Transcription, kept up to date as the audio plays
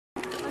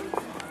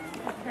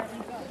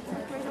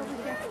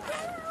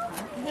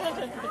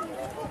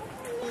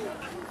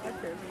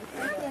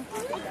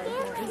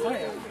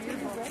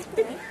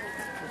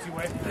What's he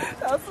weigh?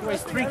 He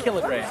weighs 3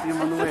 kilograms. See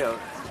him on the way out.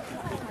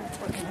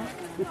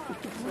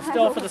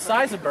 Still, for the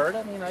size of bird,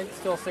 I mean, I'd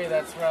still say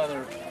that's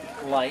rather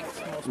light.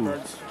 Most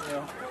birds, you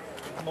know,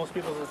 most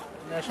people's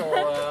initial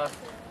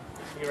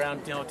be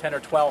around 10 or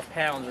 12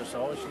 pounds or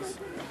so. She's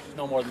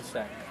no more than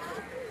stacked.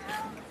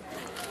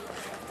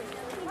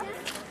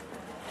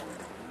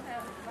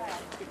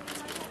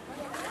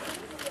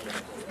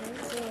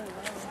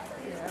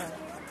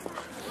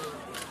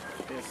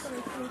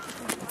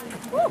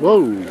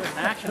 Whoa!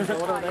 Action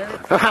photo there.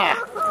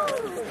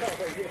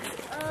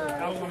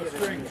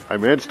 I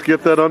managed to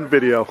get that on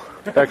video.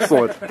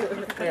 Excellent.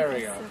 There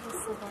we go.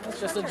 That's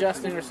just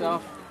adjusting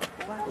herself.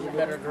 You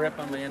better grip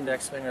on the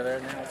index finger there.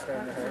 Now it's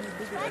starting to hurt.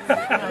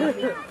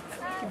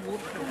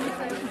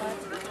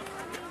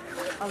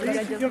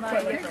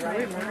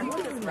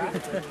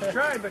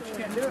 Try, but you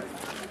can't do it.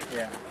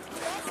 Yeah.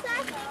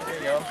 There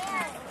you go.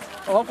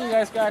 Well, hopefully you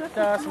guys got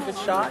some good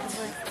shots.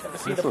 Got to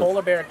see the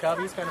polar bear cub.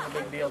 He's kind of a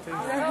big deal too.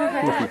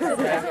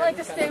 Does he like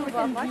to stay with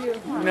you?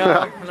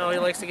 No, he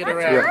likes to get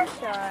around.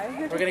 Yeah.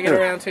 We're going to get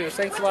around too.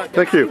 Thanks a lot.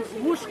 Thank you.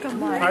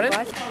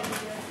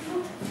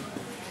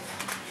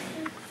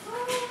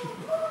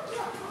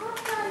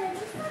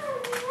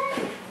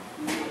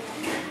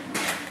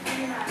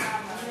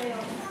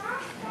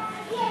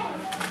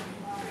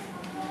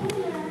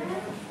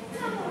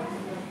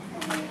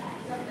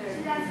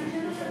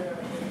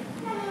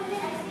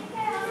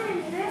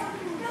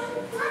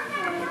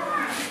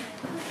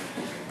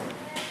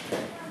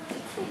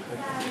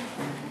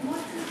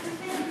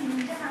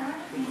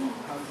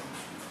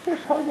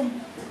 Pardon?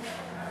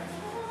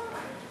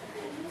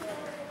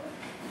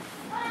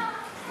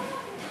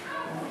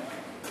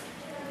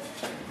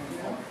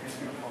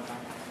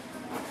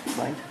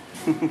 Mind?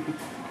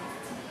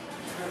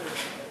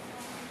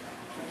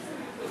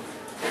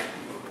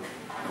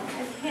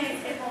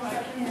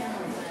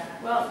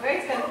 Well,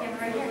 Greg's got a camera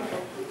right here.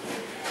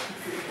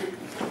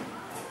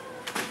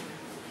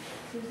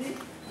 Susie?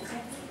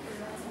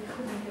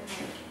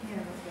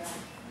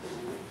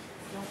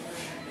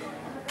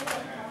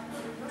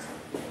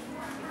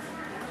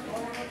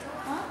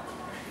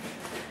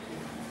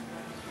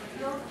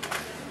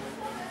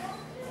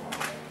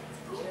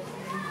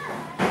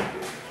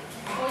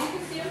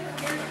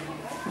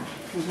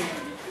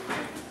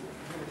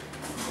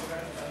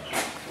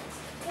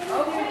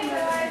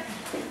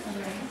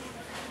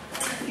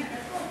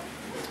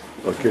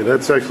 Okay,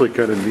 that's actually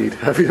kind of neat.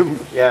 Have him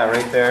Yeah,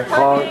 right there.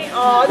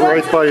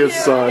 right by his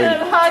side.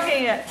 I'm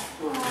hugging it.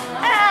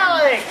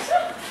 Alex!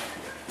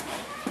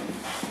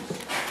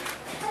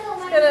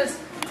 Look at us.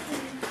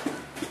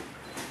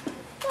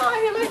 Oh,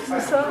 he looks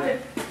excited.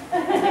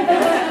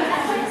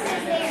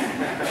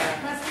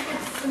 Must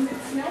have some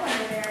snow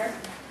under there.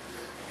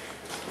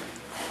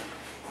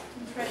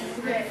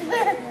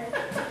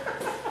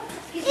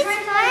 He's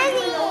trying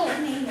to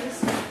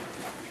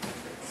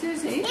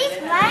Susie? He's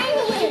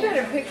funny. You got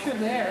a picture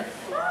there.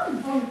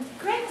 Oh,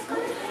 Greg's got a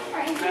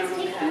camera and he's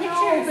taking Oh,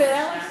 pictures. but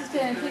Alex is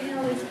going to take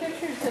all these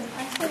pictures and I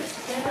said it's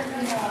better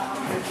than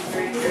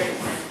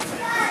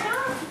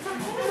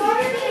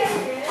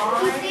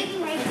He's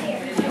taking right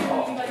there.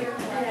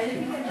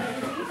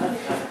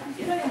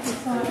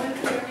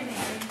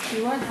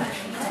 You want that?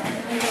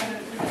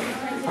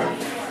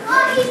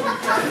 Oh, he's not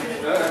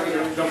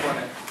Jump on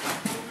it.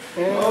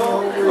 Oh,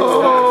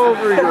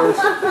 there he goes.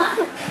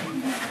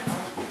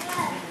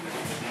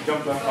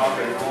 Jumped on top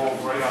and rolled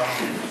right off.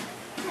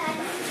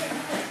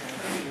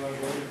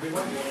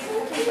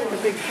 The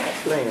big cat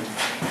playing.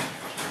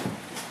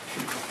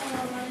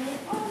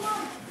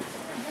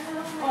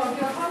 Oh,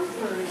 you're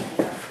Humphrey.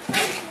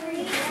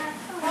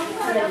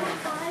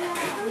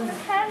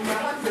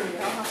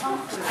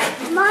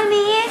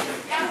 Mommy,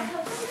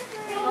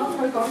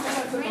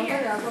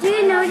 do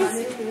you notice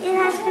it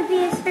has to be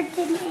a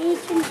certain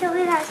age until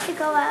it has to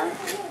go out?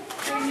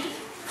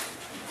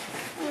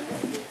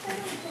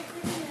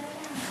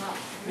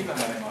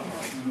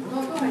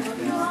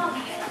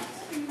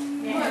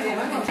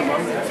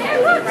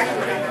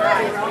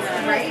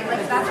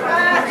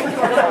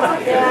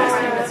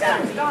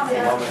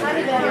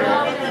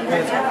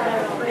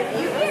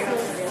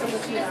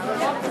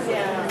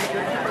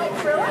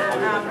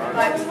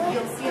 But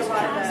you'll see a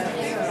lot of the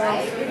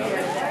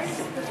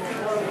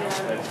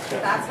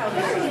that's how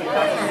they don't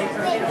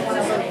want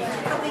to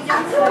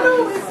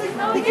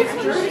look. They get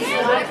dirty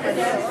around.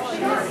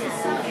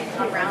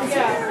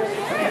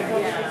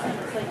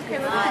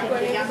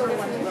 The younger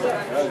ones will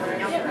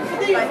younger.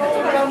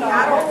 But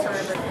adults are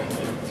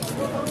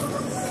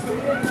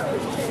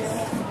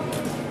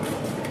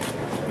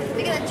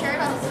Look at the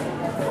turtles.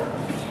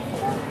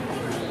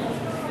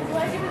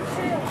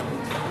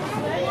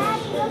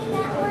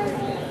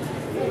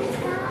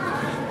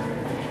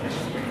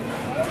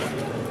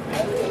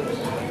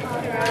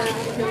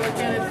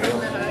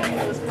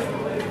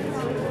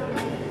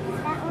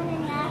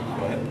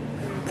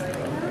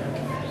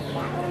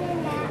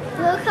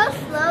 Look how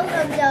slow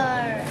those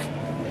are.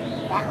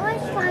 That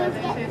one's trying to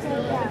get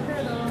through.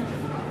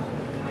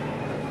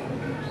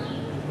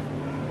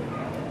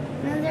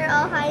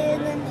 all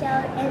hiding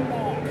themselves in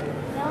there.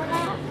 No,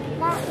 that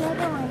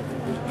middle one.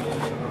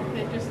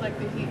 They just like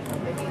the heat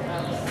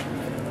house.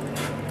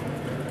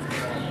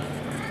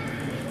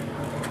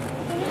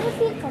 Can you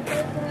see a couple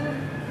of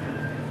them?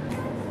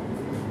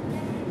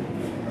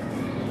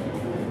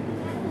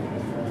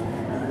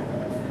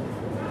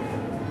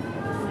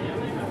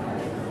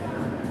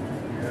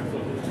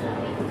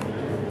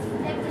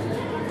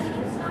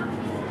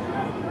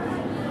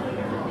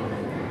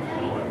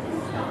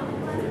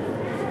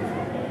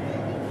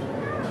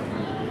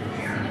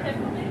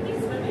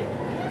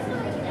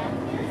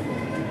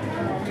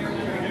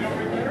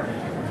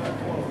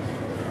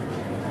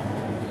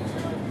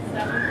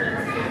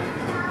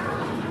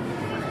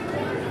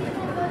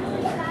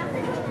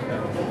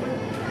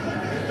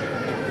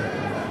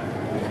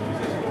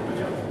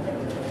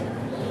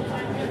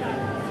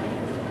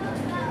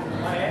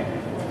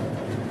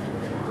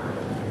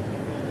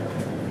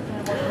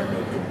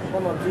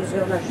 Pendant 2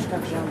 heures là jusqu'à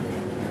que j'aime.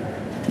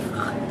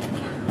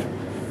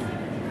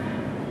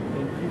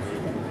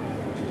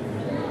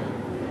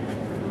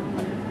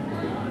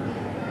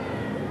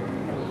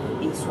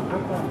 Et ils sont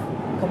encore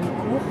comme ils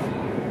courent,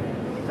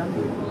 comme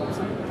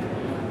ça.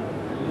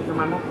 Et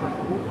normalement quand ils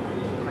courent,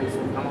 quand ils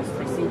sont vraiment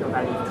stressés, ils doivent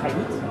aller très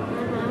vite.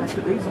 Parce que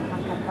eux ils ont pas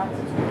 4 pattes.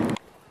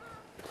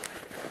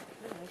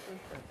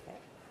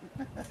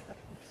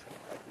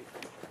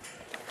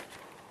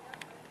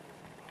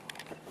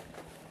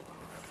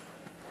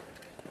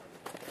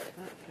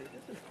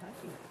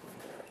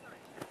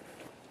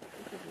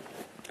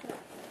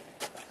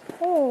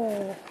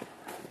 Oh.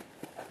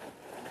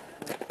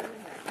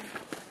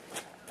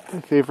 My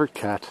favorite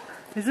cat.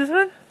 Is this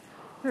one?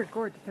 They're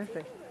gorgeous, aren't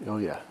they? Oh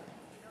yeah.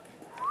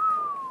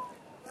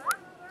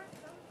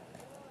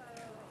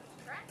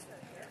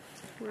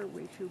 We're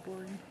way too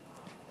boring.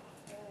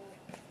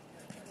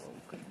 Oh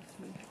goodness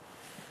me.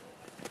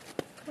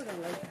 What a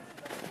life.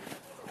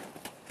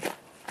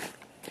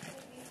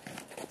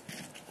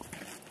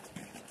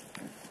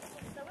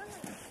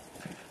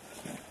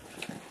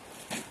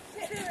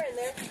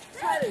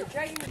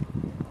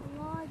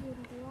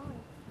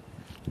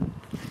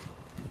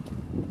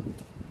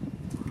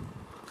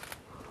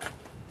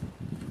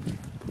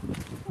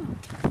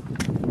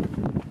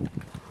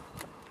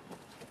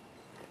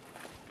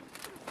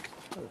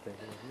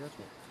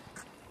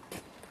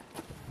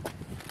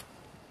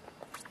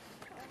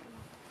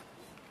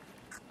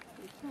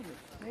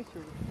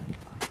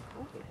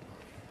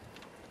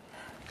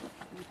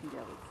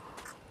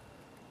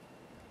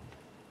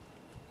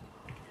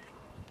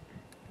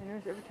 I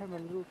notice every time a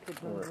little kid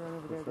runs around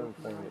over there.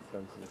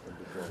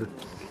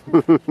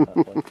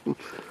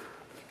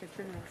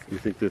 You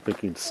think they're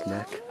thinking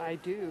snack? I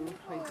do.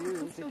 They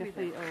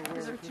definitely are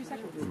aware of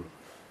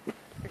it.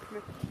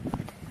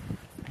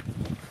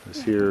 I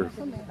was here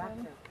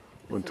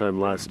one time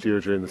last year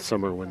during the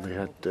summer when they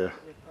had the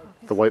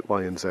white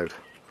lions out.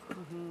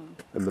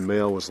 And the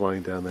male was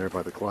lying down there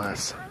by the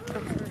glass.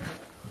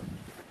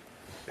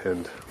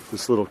 And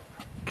this little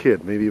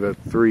kid, maybe about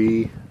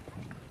 3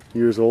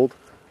 years old,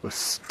 was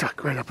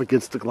stuck right up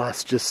against the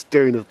glass just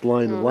staring at the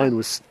lion. The lion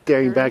was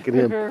staring back at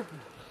him.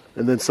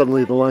 And then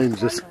suddenly the lion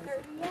just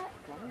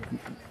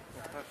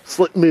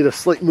made a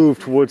slight move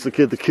towards the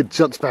kid. The kid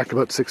jumps back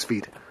about 6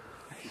 feet.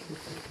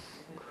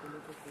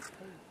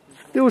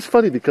 It was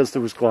funny because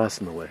there was glass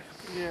in the way.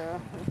 Yeah.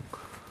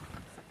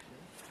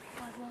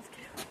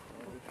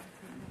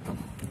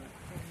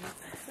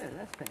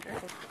 That's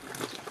better.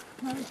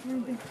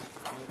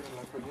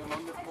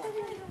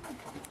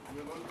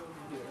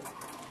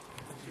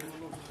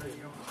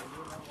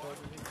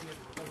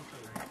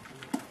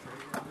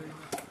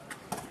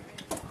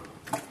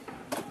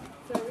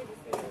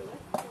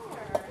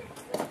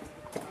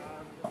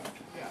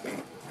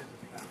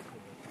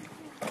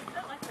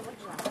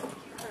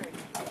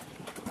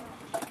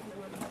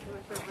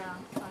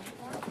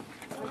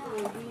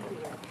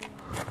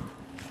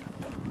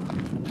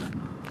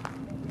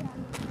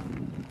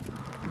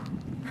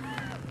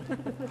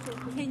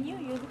 Can you?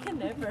 You can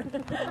never.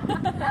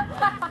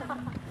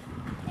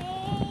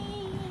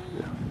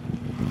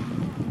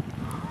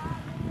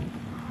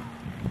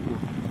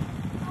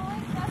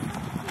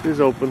 He's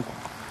open.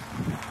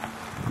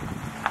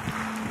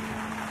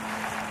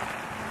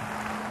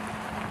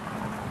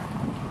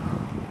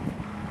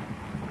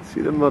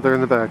 See the mother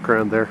in the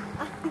background there.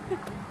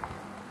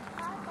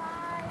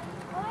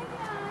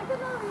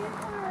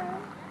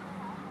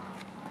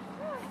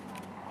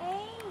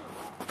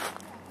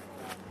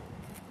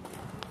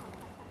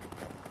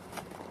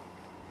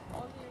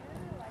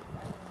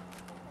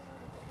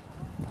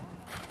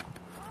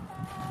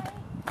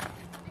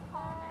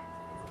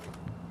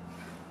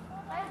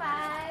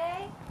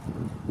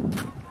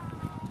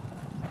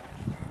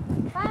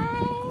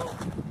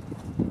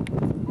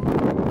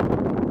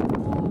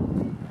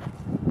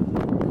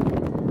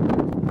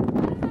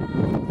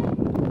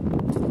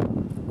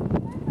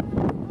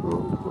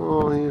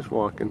 Oh, he's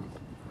walking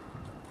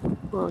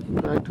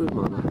back to his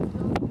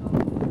mother.